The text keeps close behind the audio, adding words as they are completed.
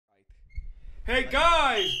Hey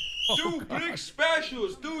guys, 2 big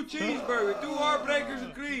specials, 2 cheeseburgers, 2 heartbreakers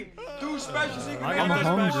and cream, 2 specials. I got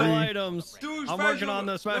the special items. I'm working on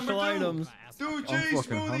the special items. 2 cheese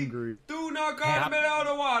smoothie, 2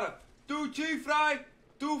 non-carbonated water, 2 cheese fry,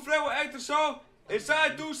 2 flavored extra salt,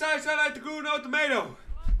 inside 2 side salad, the green no tomato.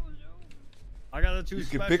 I got the 2 You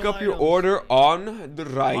special can pick up items. your order on the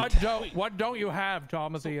right. What don't you have,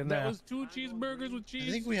 Thomasy, in there? That was 2 cheeseburgers with cheese.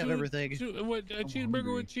 I think we have everything. A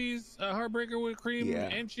cheeseburger with cheese, a heartburger with cream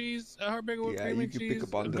and cheese, a heartburger with cream and cheese, pick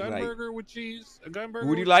up on a the gun right. burger with cheese, a gun burger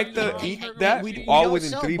Would you with like cheese, to a eat burger that with cheese, all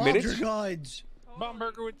within 3 minutes? Bum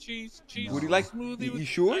burger with cheese, Would you like? smoothie You with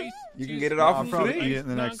sure? ice, You can cheese, get it off I'll for probably free. eat it in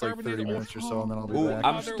the next like 30 minutes or so, and then I'll be Oh, back.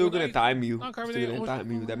 I'm still gonna with time you. non-carbonated Still gonna time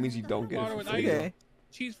you. That means you don't get it water for with free. ice.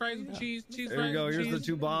 Cheese fries with cheese, cheese There fries you go. with Here's cheese, the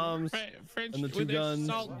 2 bombs. French and the 2 with extra guns.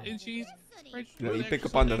 salt and cheese. French You with pick extra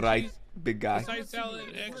up on the salt and right, cheese. big guy. Side salad,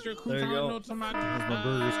 extra There you crouton, go. no tomato. As my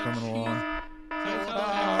burger's coming along.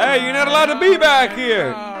 Hey, you're not allowed to be back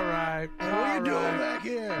here. All right. What are you doing back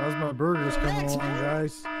here? As my burger's coming along,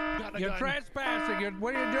 guys. You're trespassing.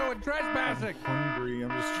 What are you doing? Trespassing. I'm hungry. I'm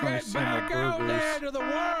just trying Get to see my back out there burgers. to the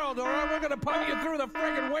world, or we're gonna put you through the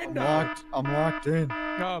friggin' window. I'm locked in.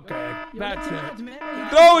 Okay, that's it.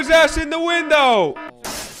 Throw his ass in the window.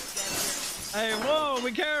 Hey, whoa,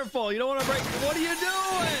 be careful. You don't want to break. What are you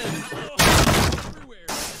doing?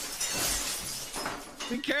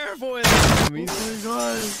 Be careful with it.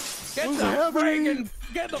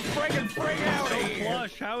 Get the friggin' frig out of here.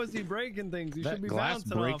 Flush. How is he breaking things? You should That be glass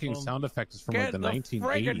bouncing off breaking him. sound effect is from Get like the the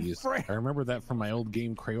 1980s. friggin' I remember that from my old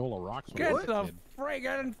game Crayola Rocks. When I Get was a the kid.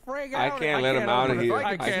 friggin' frig I out. can't let him out of here.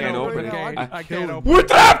 I can't open the gate. I can't open. We're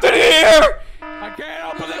trapped in here. I can't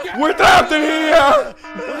open the gate. We're trapped in here.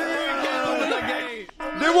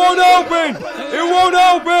 They won't open. It won't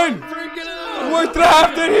open. We're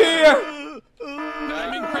trapped in here.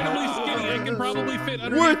 I'm incredibly skinny. I can probably fit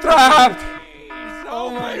under. We're trapped. Oh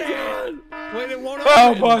my god! Wait, it won't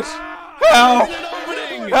Help us. Help.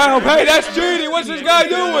 Help. Hey, that's cheating. What's this guy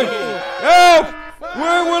doing? Help.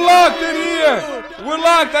 We're locked in here. We're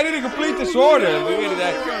locked. I need to complete this order. Look at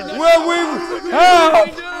that. Help.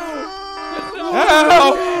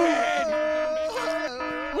 Help.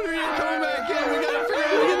 What are you coming back here? We gotta figure out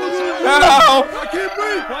how to get this out. Help. I can't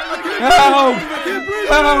breathe. Help. I can't breathe.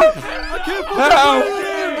 Help. I can't Help.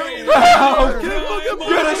 Help.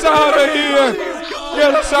 Get us out of here.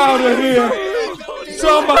 Get us out of here.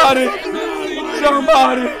 Somebody.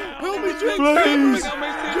 Somebody. Please.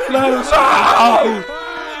 Let us out.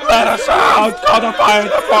 Let us out. Call the fire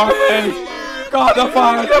department. Call the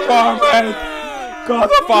fire department. Call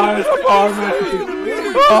the fire department.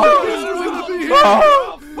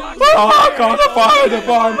 Oh, call the fire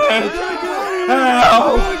department.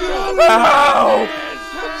 Help. Help.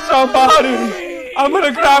 Somebody. I'm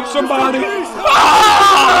gonna grab somebody.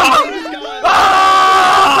 Ah!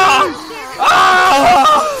 Ah! Ah!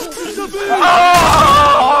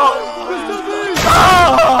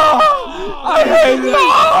 Ah! I hate it. Oh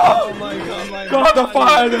my god. Call the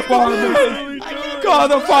fire department. Call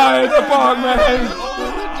the fire department.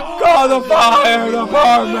 Call the fire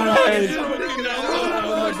department.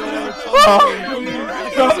 Oh,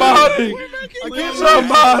 somebody.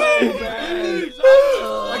 Somebody.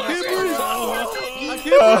 I can't breathe. I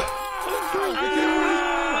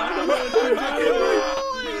can't breathe.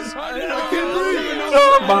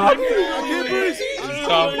 Somebody. I can't breathe.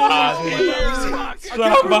 Somebody.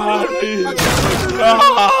 Somebody.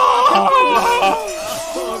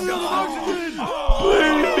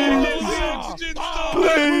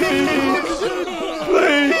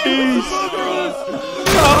 Please.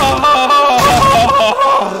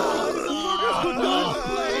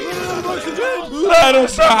 Let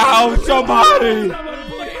us out, somebody. I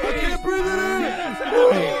can't breathe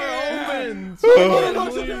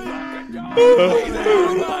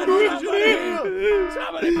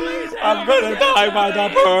I'm gonna die by the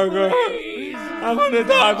burger. I'm gonna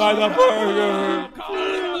die by the burger.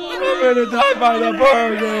 I'm gonna die by the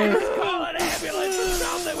burger. Call an ambulance or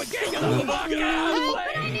something. We're getting the fuck out.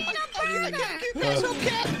 It's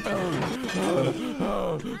okay.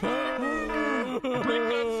 Rick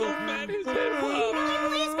got so fat his head blew.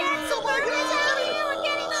 Please cancel. We're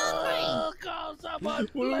getting hungry. Call someone.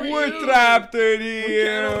 We're trapped in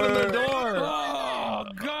here. Open the door. Oh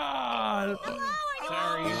God.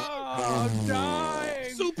 Sorry. I'm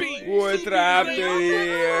dying. Soupy. We're trapped in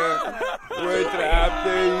here. We're trapped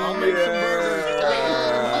in here.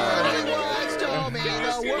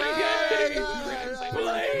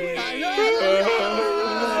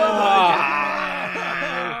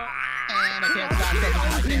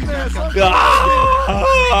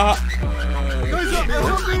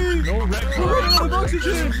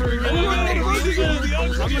 oxygen. I'll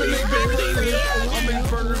make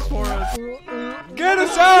burgers for us. Get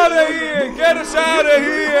us out of here! Get us out of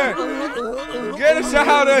here! Get us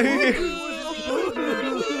out of here!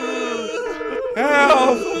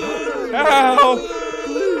 Help! Help!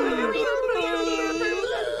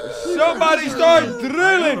 Somebody start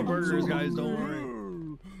drilling! Burgers, guys, don't worry.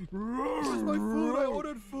 Where's my food? I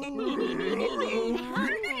ordered food.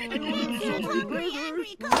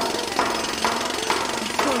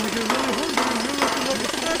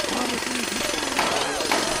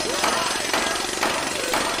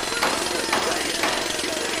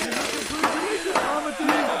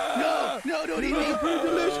 No, don't eat me. Rick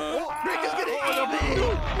is gonna eat me.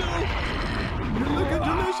 You're looking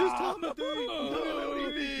delicious,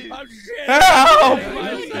 Tomothy. I'm shit. Help!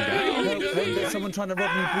 There's someone trying to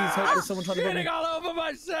rob me, please help. There's someone trying to rob me. Shitting all over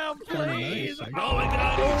myself, please. Oh my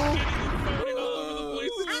god, he's shitting all over the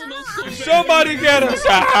place. It smells so bad. Somebody get us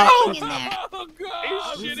out! Oh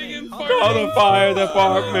god, he's shitting and farting. Call the fire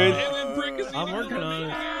department. And then Brick is I'm working on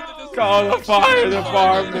it. Call the fire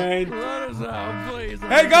department. Let us out, please.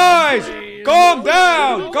 Hey guys! Calm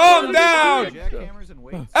down! Calm down! Jackhammers and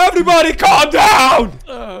weights. Everybody calm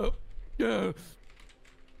down! Yeah.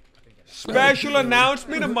 Special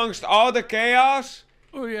announcement amongst all the chaos.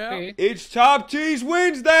 Oh, yeah. It's Chop Cheese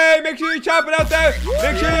Wednesday. Make sure you chop it out there.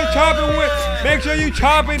 Make sure you chopping. Make sure you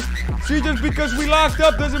chopping. See, just because we locked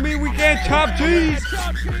up doesn't mean we can't chop cheese.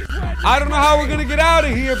 I don't know how we're gonna get out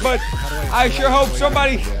of here, but I sure hope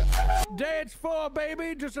somebody. Dance for,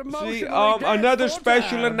 baby. Just emotionally. See, another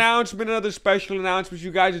special announcement. Another special announcement.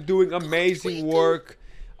 You guys are doing amazing work.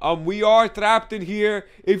 We are trapped in here.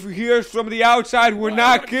 If you hear us from the outside, we're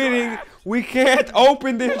not kidding. We can't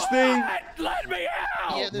open this thing. Let me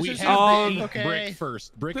out. Yeah, this We is have to big, eat okay? Brick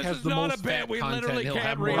first. Brick This has is the not most a bit. fat We content. literally He'll can't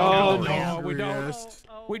have read. more Oh, calories. No, we don't.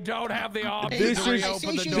 We don't have the option. This to is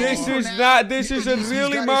reopen the door. this is not. This is a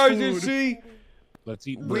real emergency. Let's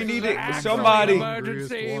eat We Brick. need it. Absolute Somebody.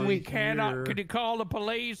 emergency. We cannot. Can you call the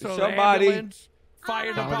police or Somebody. the ambulance?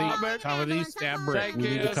 Fire department. Tommy, stab Brick. Thank We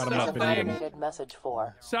need to you. cut him up and eat him. Automated message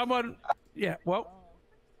 4. Someone. Yeah.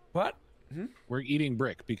 What? We're eating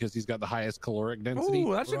Brick because he's got the highest caloric density.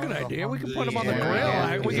 Ooh, that's a good idea. We can put him on the Yeah. grill.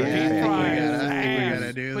 Yeah. We can Yeah. deep fry Yeah. his I think we ass.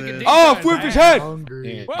 gotta do We can this. deep Off fry with his his ass. head.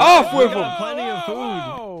 Hungry. Whoa, Off with whoa, him. Plenty of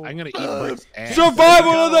food. I'm gonna eat Brick's ass.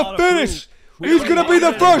 Survival of the fittest. He's gonna be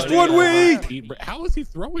the first one we eat. Eat Brick. How is he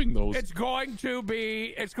throwing those? It's going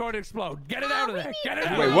to explode. Get it out of there. Get it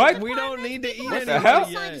out. Wait, what? We don't need to eat What it. the hell?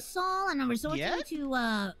 Outside the Saul and a resort Yeah?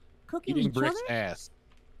 to cooking Eating each Brick's other? ass.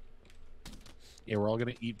 Yeah, we're all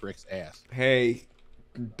gonna eat Brick's ass. Hey,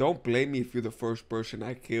 don't blame me if you're the first person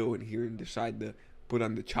I kill and here and decide to put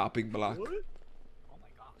on the chopping block.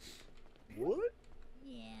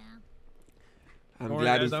 Yeah. I'm Don't worry,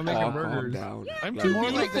 glad guys, it's I'm all making calmed burgers. down. I'm Glad too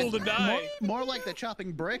it's beautiful to die. More like the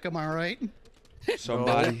chopping brick, am I right?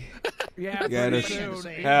 Somebody. Yeah, Get pretty us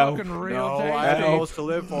soon. help. Looking real No, I have tasty. no else to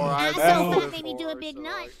live for. I have Asshole no fat live made me do for, a big so-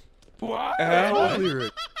 nut. What? Help.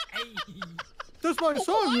 Lyric. That's my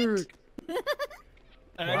song lyric.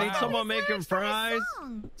 I need someone making fries.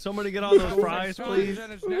 Song. Somebody get all those fries, please. Oh,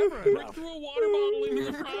 Brick threw a water bottle into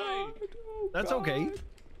the fry. That's okay.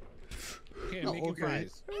 Okay, No, making okay.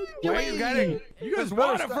 fries. Where are you getting You guys this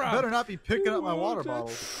water better, from? better not be picking up my water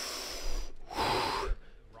bottles.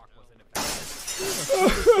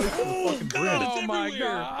 Fucking bridge. Oh my everywhere.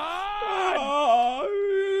 god!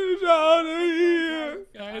 Oh, get us out of here.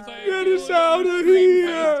 Guys, I Get feel us like out the of green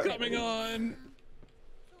here. face coming on.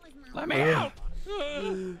 Let me out!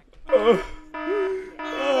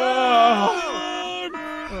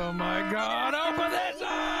 Oh my god, open this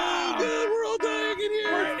up! We're all dying in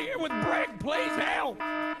here. We're in here with Brick, please help!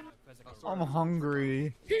 I'm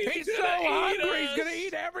hungry. He's so hungry, he's gonna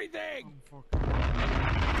eat everything!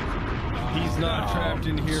 He's not trapped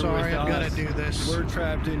in here Sorry, with I've us. got to do this. We're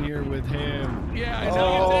trapped in here with him. Yeah, I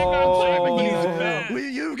Oh. know.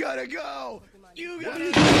 You gotta go. You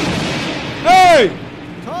gotta. Hey!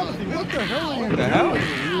 Tomothy, what the hell are you What the hell?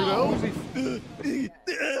 doing,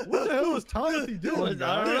 weirdo? What the hell is Tomothy doing,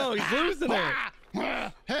 I don't know. He's losing it.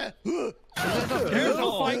 Here's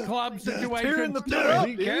a Fight Club Tearing situation. the pit up,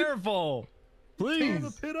 Be dude. careful. Tearing the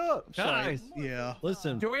Please. pit up. Guys, Yeah.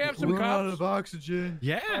 listen. Do we have some Run out cups? of oxygen.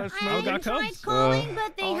 Yeah. I I've got tried cups. calling,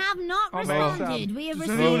 but they have not I'll make some. responded. We have Does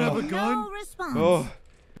anyone have a received gun? no response. Oh,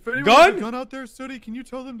 If anyone Gun? has a gun out there, Sooty, can you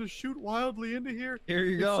tell them to shoot wildly into here? Here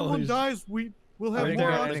you If go. someone He's- dies, we'll have Right more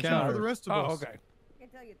there on the oxygen counter. for the rest of Oh, us. okay.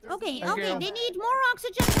 Okay, Thank okay, you. they need more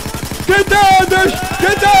oxygen. get down!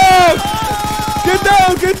 Get down! Get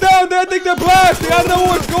down! Get down! They think they're blasting. I don't know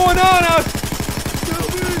what's going on out.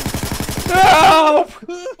 Help!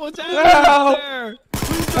 What's happening Help! there?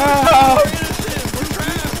 Help! We're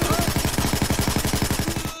trapped.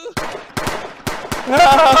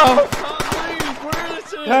 Help! Please, we're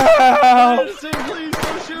innocent. Help! We're innocent. Please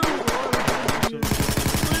don't shoot.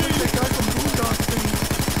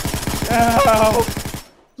 Help!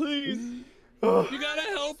 Please. You gotta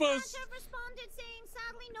help us. Have responded saying,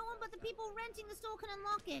 sadly, no one but the people renting the store can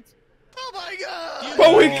unlock it. Oh my god!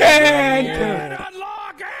 But we can't!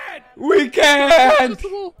 Unlock it. We can't!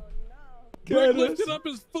 Brick Get us. lifted up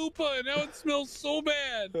his fupa and now it smells so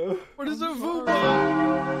bad. What is a fupa?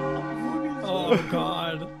 Oh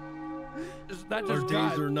god. Our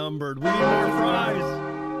days are numbered. We need more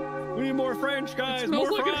fries. We need more French, guys. It smells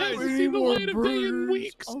More like it fries. hasn't seen the light of day in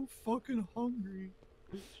weeks. I'm fucking hungry.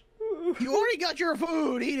 You already got your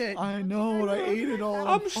food. Eat it. I know, but I ate it all.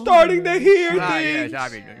 I'm starting to hear things.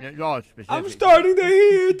 I'm starting to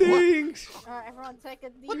hear things. Everyone take a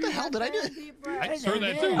deep What the hell did I do? I just heard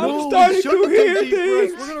that too. I'm starting to hear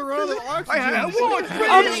things. We're gonna run out of oxygen.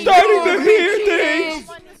 I'm starting to hear things.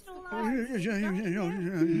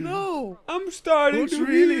 No, I'm starting to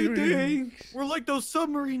hear things. we're like those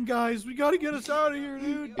submarine guys. We gotta get us out of here,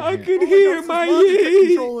 dude. I can hear my Logitech yeet.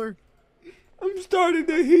 controller. I'm starting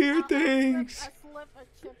to hear things.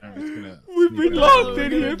 I'm just gonna We've sneak been out. locked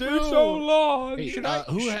in here for so long. Hey, Should I-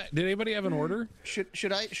 did anybody have an order? Should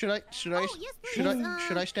I Oh, yes, please.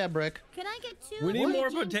 should I stab Brick? Can I get 2? We need more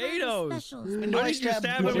Jim Jones potatoes. specials? When do Why I did you stab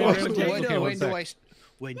stab Brick? him with Okay, potatoes? okay, one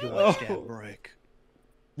When do I Oh. stab Brick?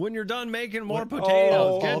 When you're done making more Oh,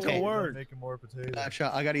 potatoes, get okay. to work. Making more potatoes. I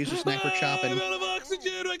gotta use the sniper I'm chopping. out of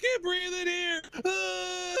oxygen. I can't breathe in here.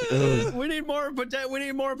 We need more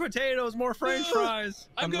potatoes, more French fries.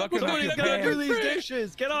 I've got Somebody's I've gotta got do these French.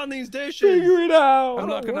 dishes. Get on these dishes. Figure it out. I'm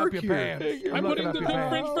looking up your pants. I'm putting the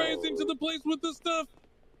French fries into the place with the stuff.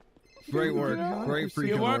 Great work. Great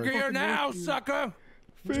freaking work. here now, sucker.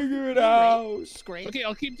 Figure it out. Scrape. Okay,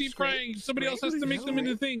 I'll keep deep frying. Somebody else has to make them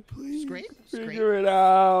into thing. Scrape. Figure it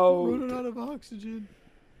out. Running out of oxygen.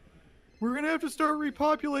 We're gonna have to start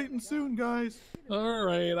repopulating soon, guys. All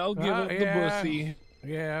right, I'll give up the bussy.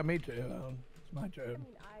 Yeah, me too. It's my turn.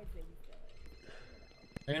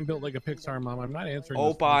 I am built like a Pixar mom. I'm not answering this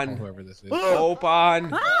Open. phone call, whoever this is.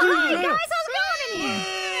 Open. Oh, hey guys, how's it going in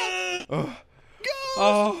here? Oh.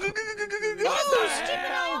 Oh, my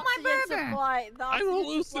burger. I'm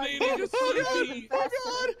hallucinating. Just sleepy. Oh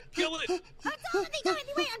god! Kill it. Wait,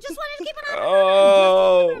 I just wanted to keep an eye on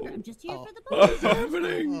Oh. the I'm just here for the What's burger.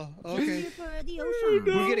 happening? Oh, okay. Here for the Oshawn.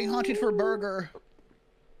 We're getting hunted for burger.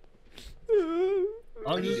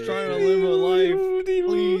 I'm just trying to live a life.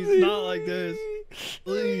 Please, not like this.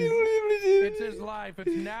 Please. It's his life.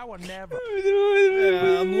 It's now or never.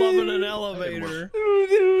 Yeah, I'm loving an elevator.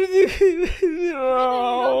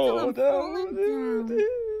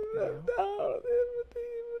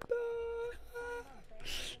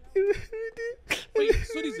 Wait,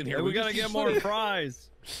 Sooty's in here. Yeah, we gotta get more fries.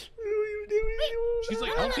 She's like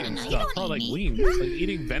No, healthy no, and no, you stuff. don't Probably like eat lean. It's like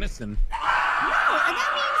eating venison. No, and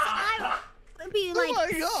that means I would be like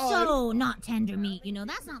my God. so not tender meat. You know,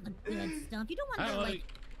 that's not the good stuff. You don't want I that don't like. like.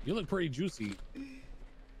 You look pretty juicy.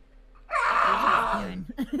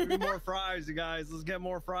 We need more fries, you guys. Let's get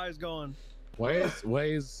more fries going. Why is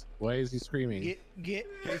he screaming? Get.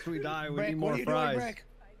 In case we die, we Brick, need what more are you doing, fries. Brick?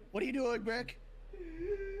 What are you doing, Brick? What's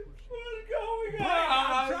going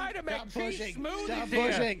on? Trying to Stop pushing. Stop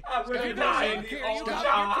here. pushing. I'm gonna die in the ocean.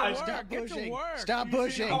 Stop pushing. Stop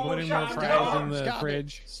pushing. Putting more fries in the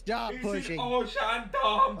fridge. Stop This is pushing. ocean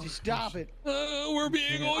dump. Stop it. We're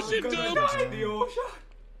being ocean I'm gonna dumped. die in the ocean.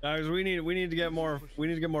 Guys, we need to get more. We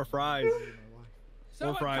need to get more fries.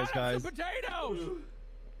 More fries, guys. Potatoes.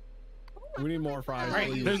 We need more fries, All right,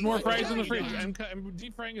 please. there's more fries in the fridge. I'm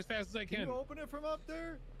deep frying as fast as I Can can. you open it from up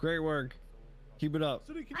there? Great work. Keep it up.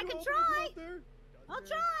 Sooty, can I you can open it try. from up there? I'll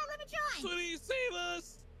try. Let me try. Sooty, save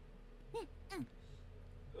us!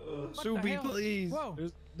 Soupy, please. Whoa.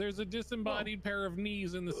 There's a disembodied pair of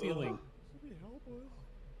knees in the ceiling. Sooty, help us.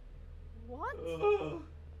 What?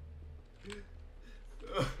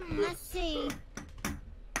 Let's see.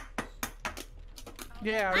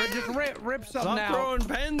 Yeah, just rip something Stop throwing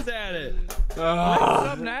pens at it.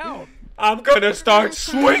 Something out. I'm gonna start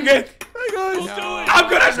swinging. Hey guys. I'm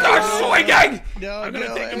gonna start swinging. No, I'm gonna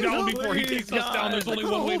take him down before he takes us down. There's only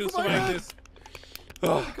one way to survive this. Cut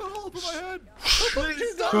a hole through my head.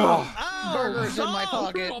 Burgers in my Look at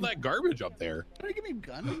pocket. all that garbage up there. Can you give me a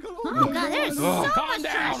gun? Oh god, there's so Calm much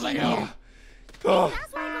down, trash in Leo. here. Oh,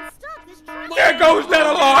 That's why I got stuck. This trash. there goes that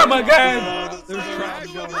alarm again. There's trash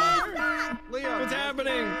going Oh on. god. What's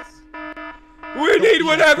happening? We need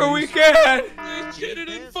whatever we can. They shitted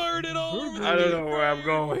and farted all over me. I don't know where I'm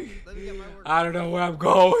going. I don't know where I'm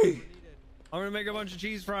going. I'm gonna make a bunch of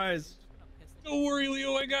cheese fries. Don't worry,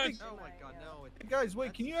 Leo. I got. Oh my god, no. Guys,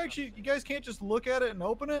 wait, can you actually, you guys can't just look at it and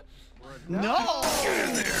open it? No! Get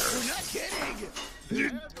in there! We're not kidding!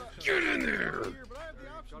 Get in there! But I have the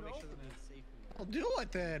option to open it. I'll do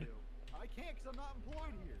it then. I can't because I'm not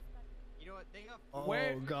employed here. You know what? They got.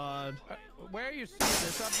 Oh God. Where are you seeing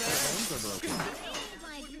this up there?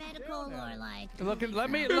 Like medical or like. Look, let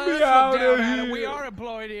me us out look of down at here. it. We are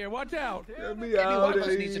employed here. Watch out. Get me Maybe one out of of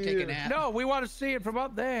us needs to take a here. nap. No, we want to see it from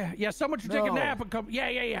up there. Yeah, someone should take a No. nap and come.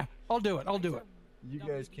 Yeah. I'll do it. You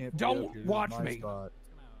guys can't. Don't be up here. watch This is my me. Spot.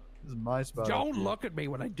 This is my spot. Don't look at me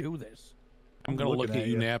when I do this. I'm gonna look looking at at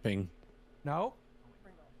you you. napping. No?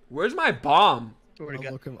 Where's my bomb?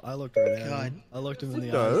 I looked right at God. him. I looked him in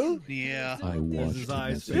the No. eyes. Yeah. I watched His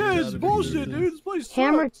eyes. you. Yeah, it's bullshit, dude. This place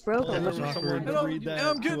Camera's sucks. broken. Someone And I'm- read that and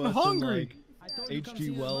I'm to getting us in, hungry. like,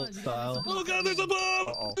 H.G. Wells style. Oh God, there's a bomb!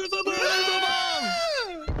 Uh-oh. There's a bomb! There's a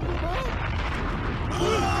bomb!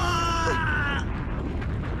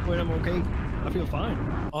 Wait, I'm okay. I feel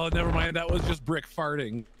fine. Oh, never mind. That was just Brick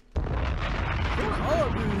farting.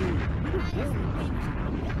 Oh, dude.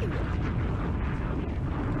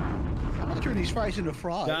 I'll turn these fries into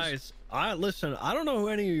fries. Guys, listen. I don't know who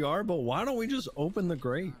any of you are, but why don't we just open the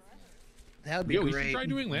grate? That would be Yeah, we should great. try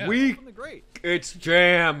doing that. We. Open the grate. It's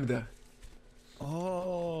jammed.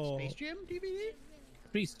 Oh. Space Jam DVD?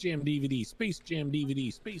 Space Jam DVD. Space Jam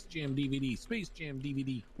DVD. Space Jam DVD. Space Jam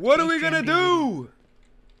DVD. What are we gonna do?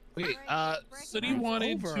 Wait, City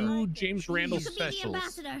wanted over. 2 James Randall You could be the specials.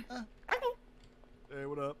 ambassador. Hey,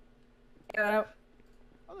 what up? Yeah.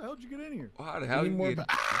 How the hell did you get in here? How the hell Need you more get?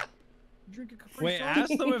 You drink a Capri Wait,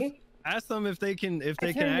 Sun? ask them if they can I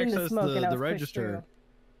access turned into smoke and I the was pushed register.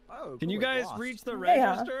 Oh, Can you cool, I guys lost. reach the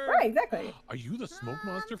Yeah, register? right, exactly. Are you the smoke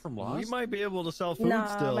monster from We Lost? might be able to sell food Nah,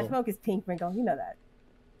 still. my smoke is pink, Wrinkle. You know that.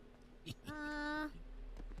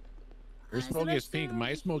 Your smoke is pink.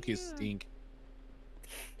 My smoke is stink.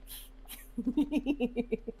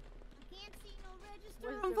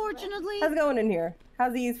 Unfortunately. How's it going in here?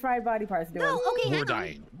 How's these fried body parts doing? No, okay. We're hang on.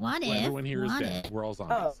 dying. What if? Everyone here is what dead. if- We're all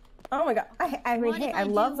zombies. Oh my god. I mean, what hey, if I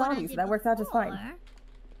do love what I zombies, so did that works out just fine. before,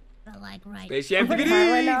 But like right. Space Jam I'm pretty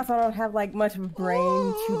tired right now, DVD. so I don't have like much of a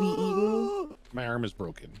brain to be eaten. My arm is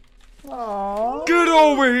broken. Aww. Get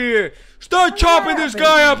over here! Start chopping this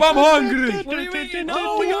guy up. I'm hungry. What do you mean?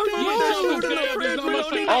 Oh, we got food. There's food in the fridge. We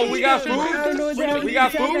don't need Oh, we got to food? eat it. We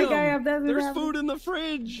got food? There's food in the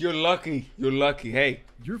fridge. You're lucky. You're lucky. Hey.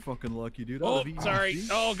 You're fucking lucky, dude. Oh, I've eaten sorry. cheese.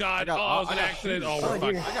 Oh God. I got- Oh, it was I an got accident. shooters. Oh, we're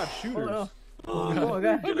fucked. I got shooters. Oh my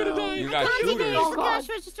god. I'm gonna die. You got How did you shooters. use the cash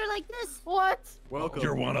register like this? What? Welcome.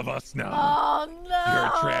 You're one of us now. Oh no.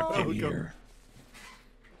 You're trapped in Welcome. here.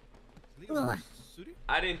 Ugh.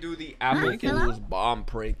 I didn't do the Apple Hello? Fools bomb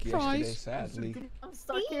prank yesterday, sadly. I'm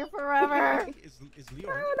stuck here forever. No,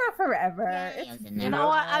 not forever. You know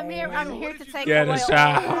what? I'm here to take Get away us all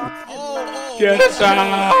out. Get us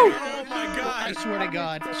out. Oh my God. I swear to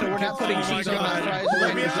God. So we're not putting cheese on the fries.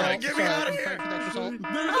 Get me out of here.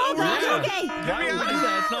 Oh gosh, Yeah. okay. Why would we do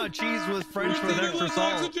that? It's not cheese with French with extra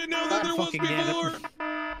salt. Oxygen now that there was fucking get it. before.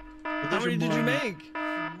 How many did you make?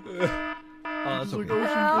 Oh, that's okay.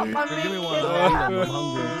 Give me one. I'm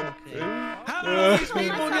hungry. How did these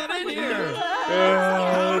people get in here? I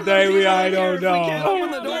don't We can't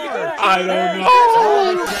open know. the door. I don't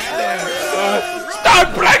know. Start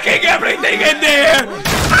breaking everything in there.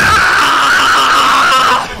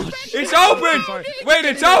 It's open. Wait,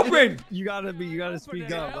 it's open. You gotta speak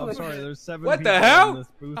up. I'm sorry. There's 7 What the people hell? in this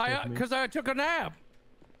booth with me. Because I took a nap.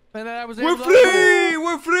 And then I was We're able to- free.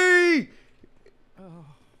 We're free.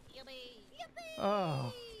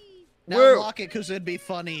 Oh. Now We're- lock it because it'd be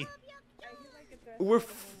funny. We're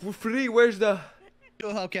free. Where's the?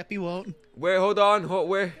 Oh, how Kepi won't. Where? Hold on.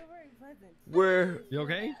 Where? You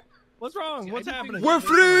okay? What's wrong? What's happening? We're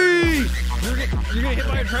free. You're gonna hit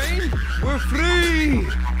by a train? We're free.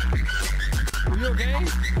 Are you okay?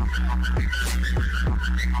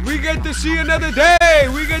 We get to see another day.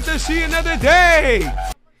 We get to see another day.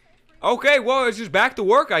 Okay, well, it's just back to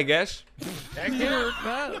work, I guess. That was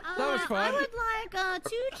I fun. would like 2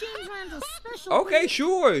 James Randall special. Okay,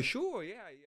 sure, yeah.